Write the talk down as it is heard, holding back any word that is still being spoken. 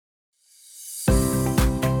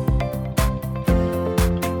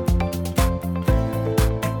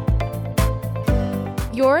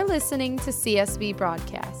You're listening to CSB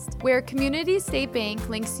Broadcast, where Community State Bank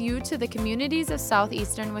links you to the communities of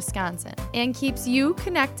southeastern Wisconsin and keeps you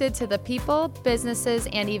connected to the people, businesses,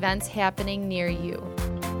 and events happening near you.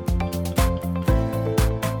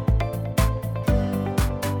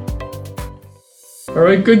 All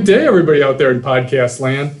right, good day, everybody out there in podcast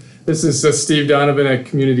land. This is Steve Donovan at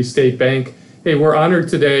Community State Bank. Hey, we're honored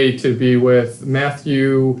today to be with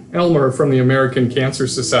Matthew Elmer from the American Cancer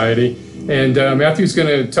Society. And Matthew's going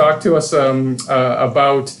to talk to us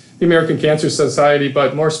about the American Cancer Society,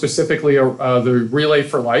 but more specifically the Relay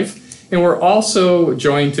for Life. And we're also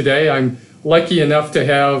joined today, I'm lucky enough to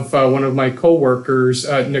have one of my coworkers,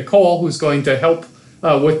 Nicole, who's going to help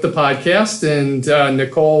with the podcast. And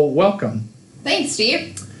Nicole, welcome. Thanks,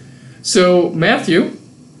 Steve. So, Matthew,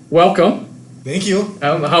 welcome. Thank you.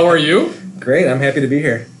 How are you? Great. I'm happy to be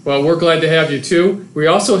here. Well, we're glad to have you, too. We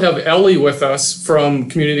also have Ellie with us from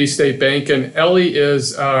Community State Bank, and Ellie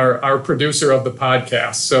is our producer of the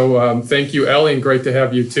podcast. So thank you, Ellie, and great to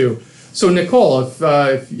have you, too. So, Nicole,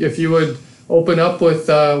 if you would open up with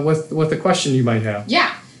a question you might have.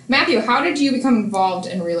 Yeah. Matthew, how did you become involved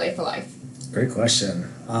in Relay for Life? Great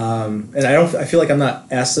question. And I feel like I'm not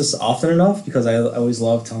asked this often enough because I always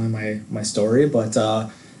love telling my story. But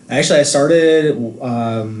I started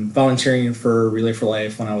volunteering for Relay for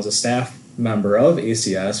Life when I was a staff member of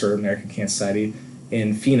ACS, or American Cancer Society,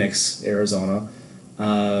 in Phoenix, Arizona.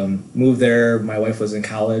 Moved there. My wife was in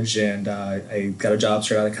college, and I got a job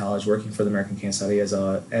straight out of college working for the American Cancer Society as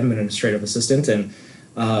an administrative assistant.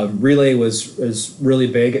 And Relay was really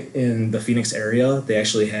big in the Phoenix area. They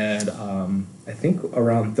actually had, I think,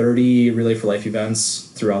 around 30 Relay for Life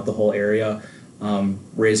events throughout the whole area,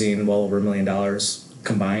 raising well over $1 million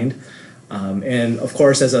combined. And of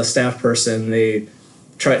course, as a staff person, they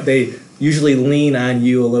usually lean on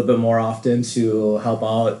you a little bit more often to help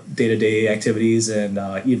out day-to-day activities and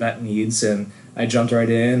event needs. And I jumped right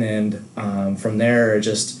in, and from there,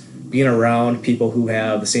 just being around people who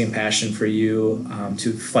have the same passion for you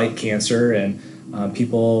to fight cancer, and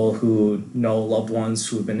people who know loved ones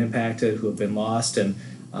who have been impacted, who have been lost. And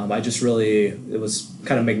it was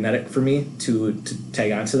kind of magnetic for me to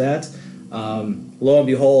tag on to that. Lo and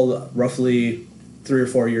behold, roughly 3 or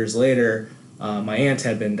 4 years later, my aunt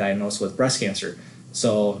had been diagnosed with breast cancer.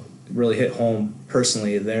 So it really hit home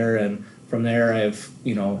personally there. And from there, I've,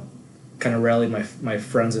 kind of rallied my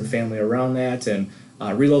friends and family around that, and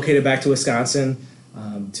relocated back to Wisconsin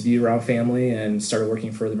to be around family, and started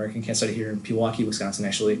working for the American Cancer Society here in Pewaukee, Wisconsin,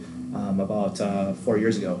 actually, about 4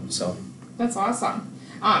 years ago. So that's awesome.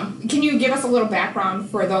 Can you give us a little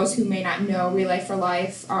background for those who may not know Relay for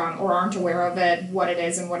Life or aren't aware of it, what it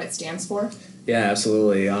is and what it stands for? Yeah,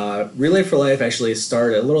 absolutely. Relay for Life actually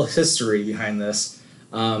started, a little history behind this.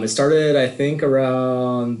 It started, I think,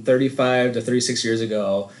 around 35 to 36 years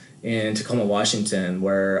ago in Tacoma, Washington,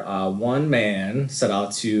 where one man set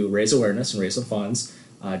out to raise awareness and raise some funds,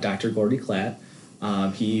 Dr. Gordy Klatt.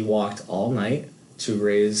 He walked all night to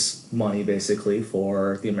raise money, basically,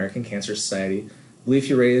 for the American Cancer Society. I believe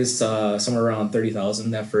he raised somewhere around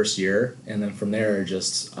 $30,000 that first year, and then from there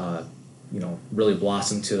just really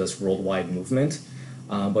blossomed to this worldwide movement.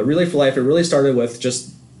 But Relay for Life, it really started with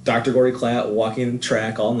just Dr. Gordy Klatt walking the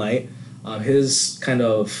track all night. His kind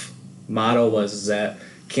of motto was that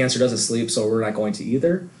cancer doesn't sleep, so we're not going to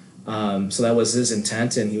either. So that was his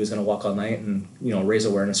intent, and he was going to walk all night and raise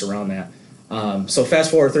awareness around that. So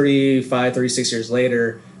fast forward 35, 36 years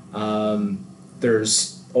later,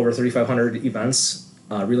 there's over 3,500 events,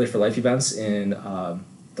 Relay for Life events in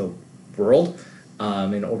the world,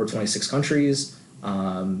 in over 26 countries.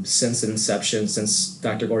 Since inception, since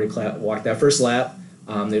Dr. Gordy Klatt walked that first lap,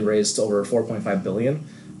 they've raised over $4.5 billion.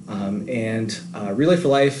 And Relay for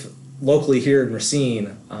Life locally here in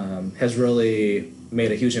Racine has really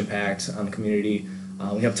made a huge impact on the community.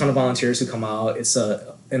 We have a ton of volunteers who come out. It's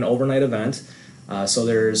an overnight event. So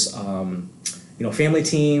there's family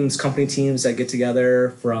teams, company teams that get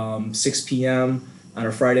together from 6 p.m. on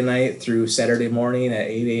a Friday night through Saturday morning at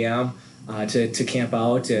 8 a.m. To camp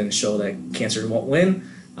out and show that cancer won't win.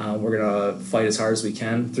 We're going to fight as hard as we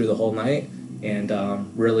can through the whole night, and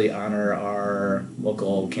really honor our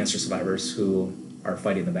local cancer survivors who are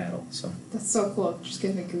fighting the battle. So that's so cool. It just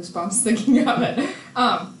gives me goosebumps thinking of it.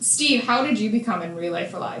 Steve, how did you become in Relay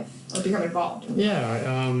for Life or become involved?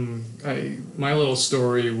 Yeah, my little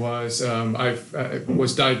story was I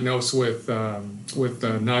was diagnosed with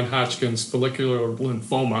non-Hodgkin's follicular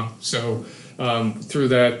lymphoma. So through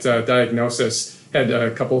that diagnosis, had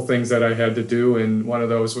a couple of things that I had to do, and one of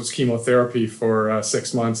those was chemotherapy for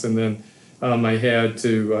 6 months, and then I had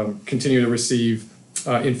to continue to receive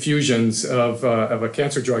infusions of a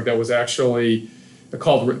cancer drug that was actually it's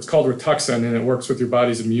called Rituxan, and it works with your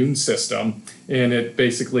body's immune system, and it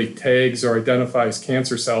basically tags or identifies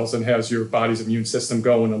cancer cells and has your body's immune system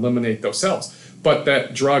go and eliminate those cells. But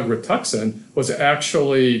that drug Rituxan was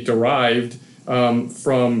actually derived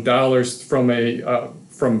from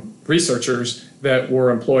researchers that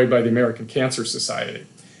were employed by the American Cancer Society.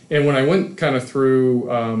 And when I went kind of through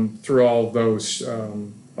all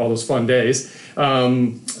those fun days,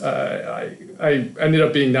 I ended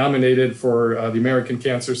up being nominated for the American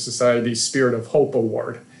Cancer Society's Spirit of Hope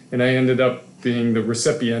Award, and I ended up being the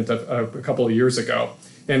recipient of a couple of years ago.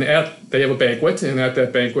 And they have a banquet, and at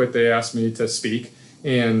that banquet they asked me to speak,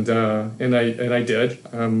 and I did.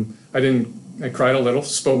 I cried a little,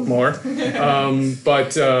 spoke more,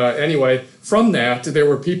 but anyway, from that there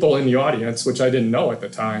were people in the audience, which I didn't know at the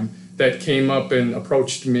time, that came up and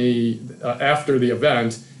approached me after the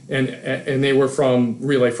event. And they were from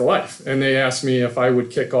Relay for Life, and they asked me if I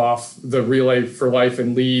would kick off the Relay for Life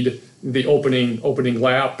and lead the opening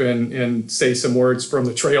lap and say some words from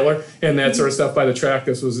the trailer and that sort of stuff by the track.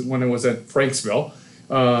 This was when it was at Franksville,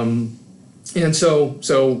 and so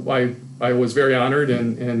I was very honored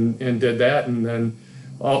and did that. And then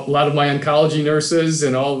a lot of my oncology nurses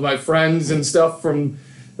and all of my friends and stuff from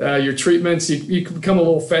your treatments, you become a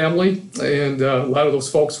little family, and a lot of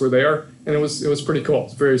those folks were there. And it was pretty cool.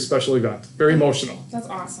 It's a very special event, very emotional. That's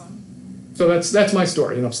awesome. So that's my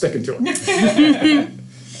story, and I'm sticking to it.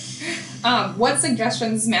 What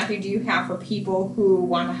suggestions, Matthew, do you have for people who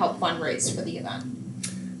want to help fundraise for the event?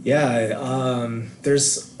 Yeah,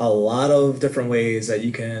 there's a lot of different ways that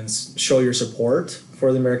you can show your support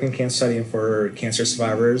for the American Cancer Society and for cancer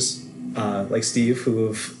survivors like Steve, who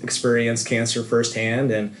have experienced cancer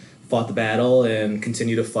firsthand and fought the battle and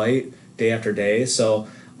continue to fight day after day. So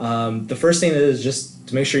the first thing is just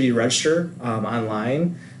to make sure you register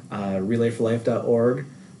online, relayforlife.org.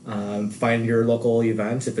 Find your local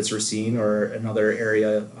event, if it's Racine or another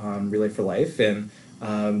area, Relay for Life, and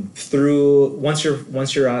once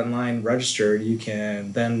you're online registered, you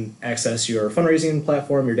can then access your fundraising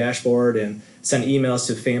platform, your dashboard, and send emails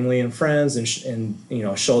to family and friends and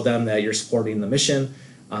show them that you're supporting the mission.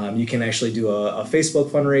 You can actually do a Facebook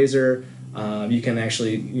fundraiser. You can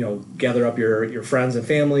actually gather up your friends and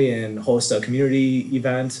family and host a community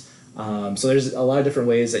event. So there's a lot of different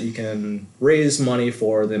ways that you can raise money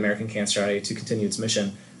for the American Cancer Society to continue its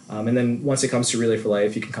mission. And then once it comes to Relay for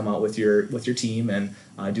Life, you can come out with your team and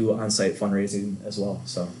do on-site fundraising as well.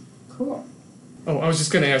 So cool. Oh, I was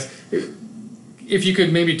just going to ask if you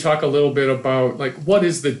could maybe talk a little bit about like what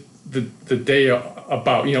is the day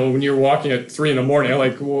about? When you're walking at 3 a.m,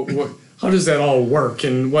 like how does that all work,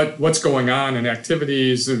 and what's going on in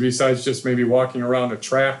activities besides just maybe walking around a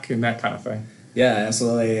track and that kind of thing? Yeah,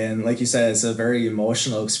 absolutely. And like you said, it's a very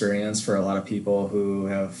emotional experience for a lot of people who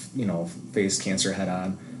have, faced cancer head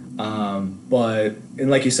on. And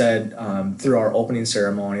like you said, through our opening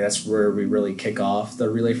ceremony, that's where we really kick off the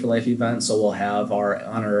Relay for Life event. So we'll have our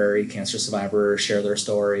honorary cancer survivors share their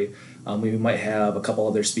story. We might have a couple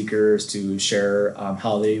other speakers to share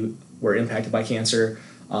how they were impacted by cancer,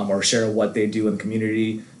 or share what they do in the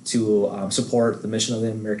community to support the mission of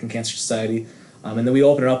the American Cancer Society. And then we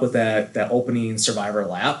open it up with that opening survivor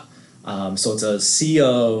lap. So it's a sea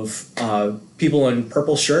of people in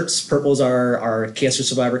purple shirts. Purple is our cancer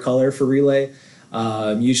survivor color for Relay.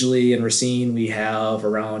 Usually in Racine, we have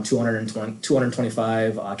around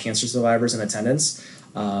 225 cancer survivors in attendance.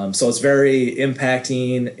 So it's very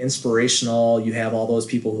impacting, inspirational. You have all those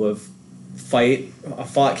people who have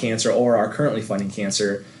fought cancer or are currently fighting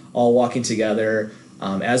cancer, all walking together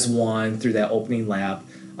as one through that opening lap.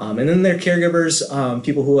 And then their caregivers,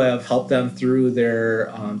 people who have helped them through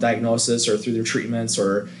their diagnosis or through their treatments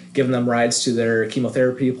or given them rides to their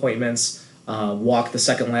chemotherapy appointments, walk the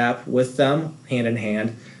second lap with them hand in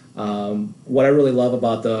hand. What I really love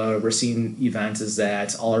about the Racine event is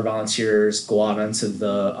that all our volunteers go out onto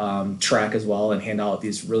the track as well and hand out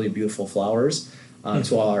these really beautiful flowers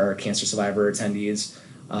to all our cancer survivor attendees.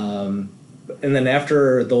 And then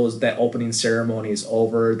after that opening ceremony is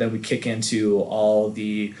over, then we kick into all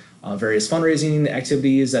the various fundraising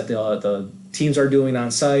activities that the teams are doing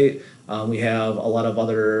on site. We have a lot of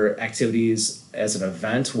other activities as an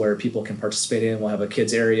event where people can participate in. We'll have a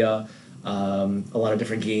kids area, a lot of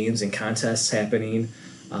different games and contests happening.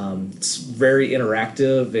 It's very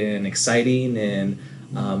interactive and exciting, and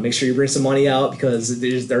make sure you bring some money out because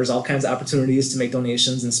there's all kinds of opportunities to make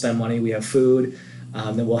donations and spend money. We have food.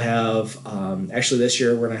 Then we'll have, actually this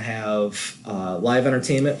year we're going to have live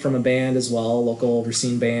entertainment from a band as well, local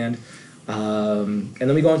Racine band. And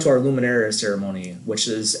then we go into our Luminaria ceremony, which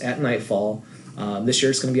is at nightfall. This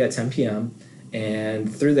year it's going to be at 10 p.m.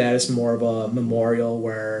 And through that, it's more of a memorial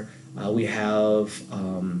where we have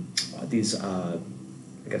these,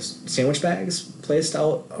 sandwich bags placed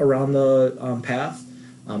out around the path.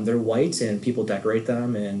 They're white, and people decorate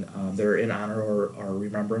them, and they're in honor or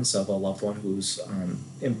remembrance of a loved one who's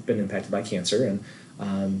been impacted by cancer.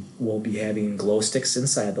 And we'll be having glow sticks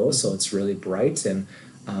inside those, so it's really bright. And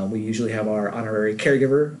we usually have our honorary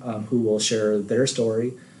caregiver who will share their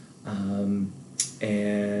story,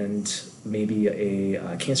 and maybe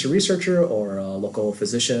a cancer researcher or a local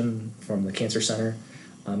physician from the cancer center.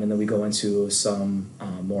 And then we go into some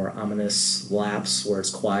more ominous laps where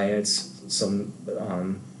it's quiet, some,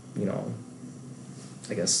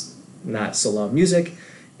 not so loud music,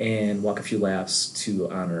 and walk a few laps to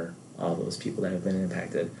honor all those people that have been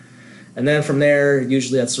impacted. And then from there,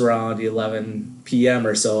 usually that's around 11 p.m.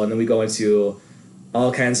 or so, and then we go into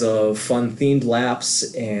all kinds of fun themed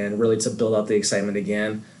laps and really to build up the excitement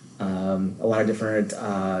again. A lot of different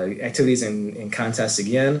activities and contests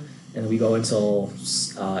again. And we go until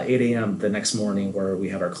 8 a.m. the next morning where we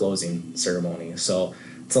have our closing ceremony. So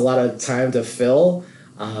it's a lot of time to fill,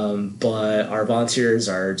 but our volunteers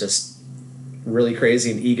are just really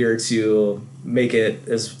crazy and eager to make it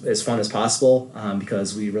as fun as possible,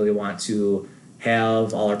 because we really want to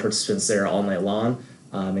have all our participants there all night long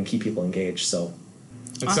and keep people engaged. So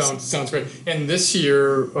it sounds great. And this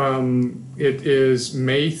year, it is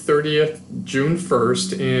May 30th, June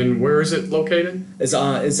 1st, and where is it located?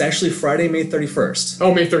 It's actually Friday, May 31st.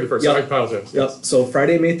 Oh, May 31st. Yep. I apologize. Yep. So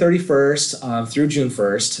Friday, May 31st through June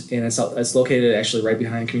 1st, and it's located actually right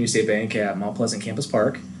behind Community State Bank at Mount Pleasant Campus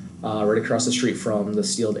Park, right across the street from the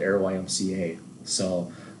Steeled Air YMCA.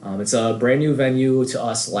 So it's a brand new venue to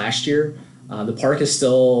us last year. The park is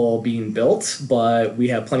still being built, but we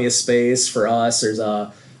have plenty of space for us. There's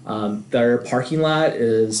their parking lot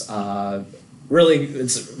is it's a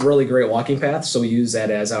really great walking path, so we use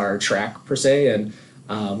that as our track per se, and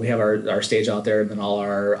we have our stage out there, and then all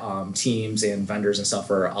our teams and vendors and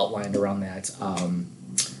stuff are outlined around that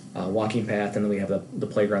walking path, and then we have the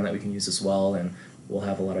playground that we can use as well, and we'll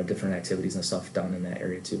have a lot of different activities and stuff down in that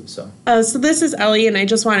area too. So this is Ellie, and I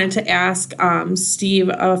just wanted to ask Steve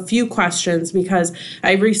a few questions because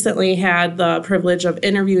I recently had the privilege of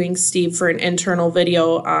interviewing Steve for an internal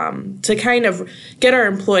video to kind of get our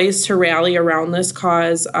employees to rally around this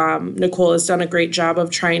cause. Nicole has done a great job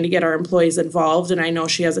of trying to get our employees involved, and I know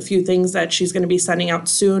she has a few things that she's going to be sending out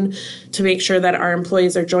soon to make sure that our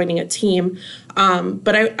employees are joining a team.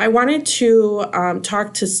 But I wanted to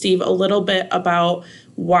talk to Steve a little bit about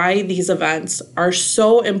why these events are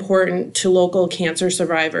so important to local cancer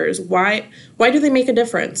survivors. Why do they make a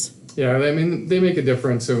difference? Yeah, I mean, they make a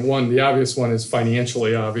difference. And the obvious one is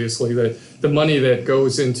financially, obviously, that the money that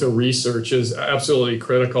goes into research is absolutely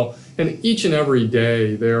critical. And each and every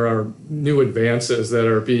day, there are new advances that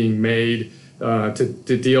are being made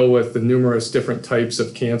to deal with the numerous different types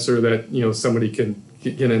of cancer that, somebody can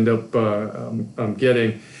end up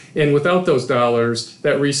getting. And without those dollars,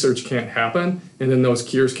 that research can't happen, and then those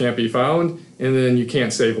cures can't be found, and then you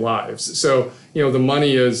can't save lives. So, the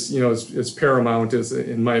money is paramount, is,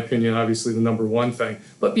 in my opinion, obviously the number one thing.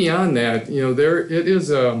 But beyond that, there it is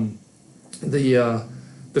the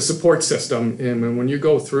support system. And when you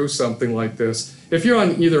go through something like this, if you're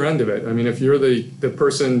on either end of it, I mean, if you're the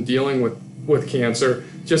person dealing with cancer,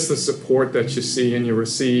 just the support that you see and you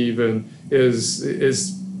receive and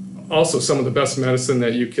is also some of the best medicine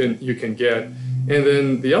that you can get. And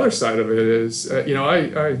then the other side of it is,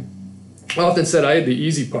 I often said I had the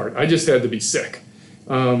easy part. I just had to be sick.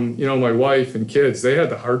 My wife and kids, they had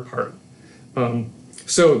the hard part.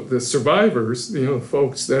 So the survivors,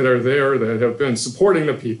 folks that are there that have been supporting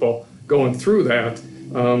the people going through that,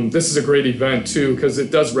 this is a great event too, because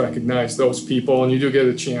it does recognize those people, and you do get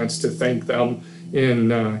a chance to thank them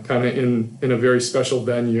in a very special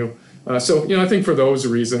venue. So I think for those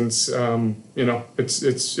reasons,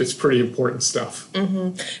 it's pretty important stuff.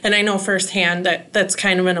 Mm-hmm. And I know firsthand that's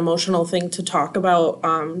kind of an emotional thing to talk about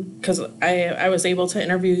because I was able to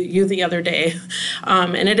interview you the other day,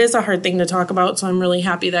 and it is a hard thing to talk about. So I'm really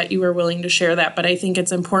happy that you were willing to share that. But I think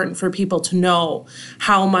it's important for people to know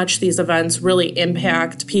how much these events really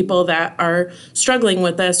impact people that are struggling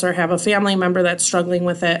with this or have a family member that's struggling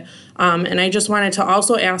with it. And I just wanted to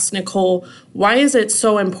also ask Nicole, why is it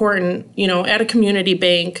so important, at a community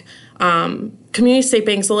bank? Community State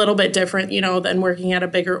Bank's a little bit different, than working at a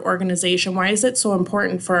bigger organization. Why is it so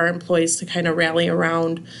important for our employees to kind of rally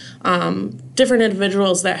around different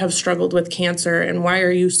individuals that have struggled with cancer, and why are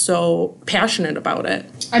you so passionate about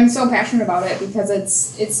it? I'm so passionate about it because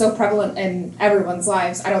it's so prevalent in everyone's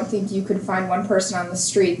lives. I don't think you could find one person on the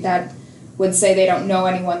street that would say they don't know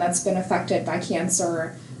anyone that's been affected by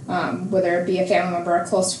cancer, whether it be a family member, a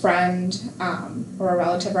close friend, or a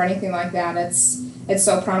relative or anything like that. It's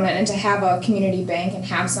so prominent, and to have a community bank and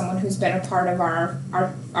have someone who's been a part of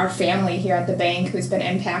our family here at the bank who's been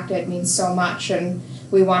impacted means so much, and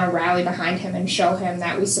we want to rally behind him and show him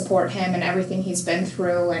that we support him and everything he's been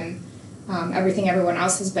through and everything everyone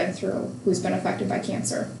else has been through who's been affected by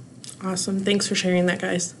cancer. Awesome. Thanks for sharing that,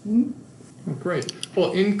 guys. Oh, great.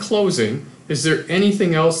 Well, in closing, is there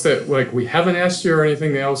anything else that we haven't asked you, or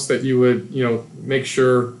anything else that you would make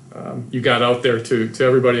sure you got out there to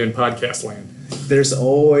everybody in podcast land? There's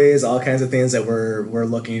always all kinds of things that we're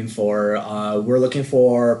looking for. We're looking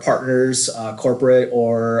for partners, corporate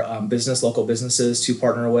or local businesses to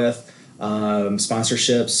partner with,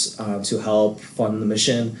 sponsorships to help fund the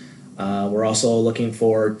mission. We're also looking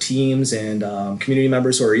for teams and community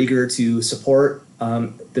members who are eager to support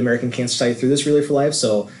the American Cancer Society through this Relay for Life.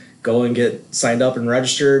 So go and get signed up and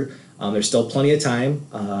registered. There's still plenty of time.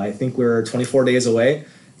 I think we're 24 days away.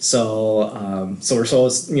 So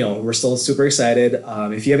we're still super excited.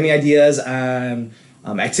 If you have any ideas on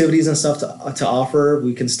activities and stuff to offer,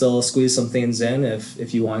 we can still squeeze some things in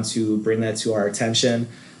if you want to bring that to our attention.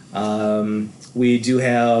 We do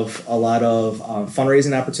have a lot of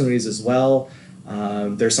fundraising opportunities as well.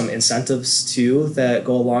 There's some incentives too that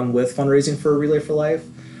go along with fundraising for Relay for Life,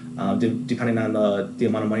 depending on the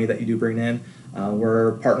amount of money that you do bring in.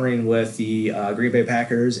 We're partnering with the Green Bay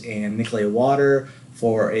Packers and Nicolay Water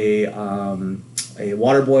for a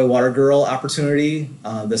Water Boy, Water Girl opportunity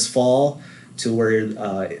this fall, to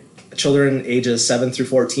where children ages 7 through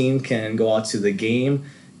 14 can go out to the game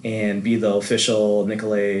and be the official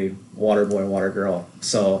Nicolay Water Boy, Water Girl.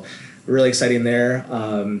 So really exciting there.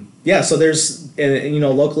 So there's,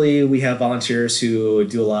 locally we have volunteers who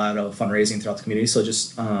do a lot of fundraising throughout the community. So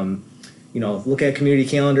just, look at community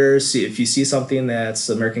calendars. See if you see something that's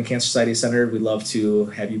American Cancer Society centered, we'd love to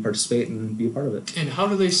have you participate and be a part of it. And how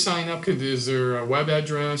do they sign up? Is there a web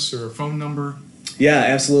address or a phone number? Yeah,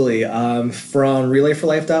 absolutely. From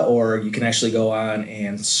relayforlife.org, you can actually go on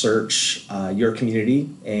and search your community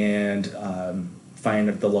and find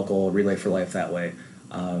the local Relay for Life that way.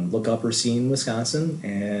 Look up Racine, Wisconsin,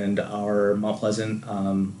 and our Mount Pleasant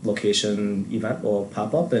location event will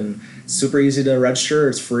pop up, and it's super easy to register.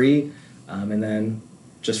 It's free. And then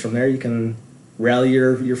just from there, you can rally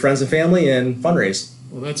your friends and family and fundraise.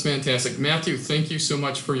 Well, that's fantastic. Matthew, thank you so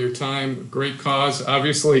much for your time. Great cause.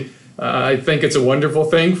 Obviously, I think it's a wonderful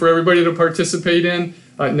thing for everybody to participate in.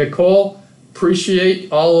 Nicole,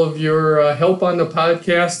 appreciate all of your help on the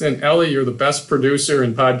podcast. And Ellie, you're the best producer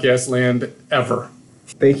in podcast land ever.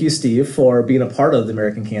 Thank you, Steve, for being a part of the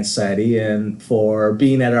American Cancer Society and for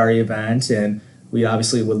being at our event. And we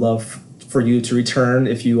obviously would love for you to return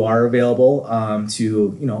if you are available,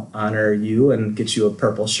 to honor you and get you a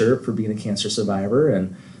purple shirt for being a cancer survivor,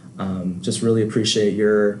 and just really appreciate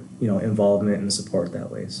your involvement and support that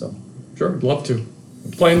way. So sure, I'd love to.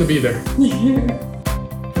 Plan to be there.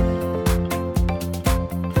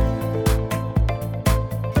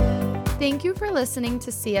 Thank you for listening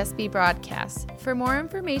to CSB Broadcast. For more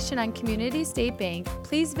information on Community State Bank,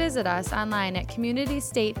 please visit us online at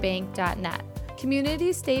communitystatebank.net.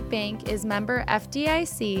 Community State Bank is member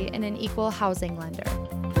FDIC and an equal housing lender.